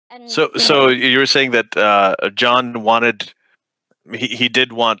And So you were saying that John wanted, he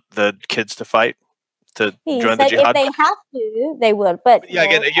did want the kids to fight, to he join the said jihad. if they have to, they will. But Yeah,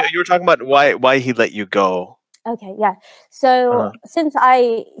 again, you were talking about why he let you go. Okay, yeah. So since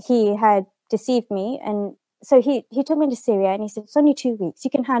he had deceived me, and so he took me to Syria, and he said it's only 2 weeks. You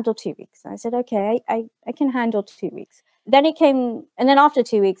can handle 2 weeks. And I said okay, I can handle 2 weeks. Then it came, and then after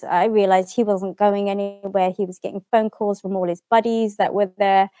 2 weeks, I realized he wasn't going anywhere. He was getting phone calls from all his buddies that were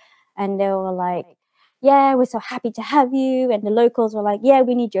there, and they were like, "Yeah, we're so happy to have you." And the locals were like, "Yeah,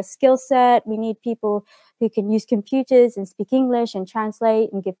 we need your skill set. We need people who can use computers and speak English and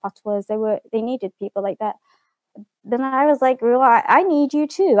translate and give fatwas." They needed people like that. Then I was like, well, I need you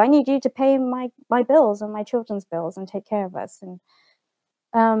too. I need you to pay my bills and my children's bills and take care of us. And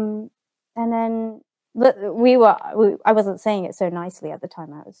then I wasn't saying it so nicely at the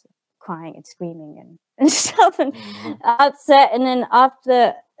time. I was crying and screaming and stuff and upset. And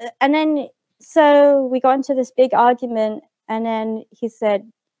then so we got into this big argument, and then he said,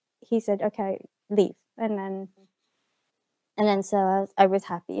 okay, leave. And then so I was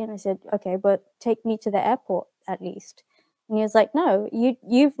happy, and I said, okay, but take me to the airport at least. And he was like, no,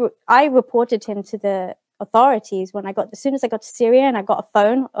 I reported him to the authorities as soon as I got to Syria, and I got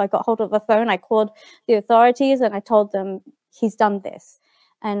hold of a phone, I called the authorities and I told them he's done this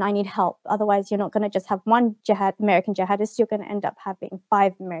and I need help. Otherwise, you're not going to just have one American jihadist, you're going to end up having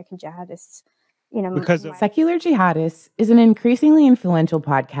 5 American jihadists. Because of Secular Jihadists is an increasingly influential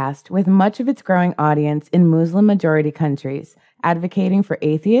podcast with much of its growing audience in Muslim-majority countries, advocating for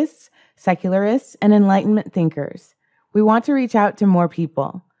atheists, secularists, and Enlightenment thinkers. We want to reach out to more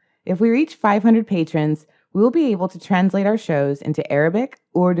people. If we reach 500 patrons, we will be able to translate our shows into Arabic,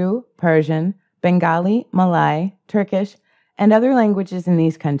 Urdu, Persian, Bengali, Malay, Turkish, and other languages in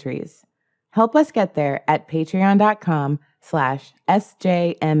these countries. Help us get there at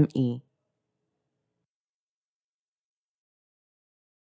patreon.com/SJME.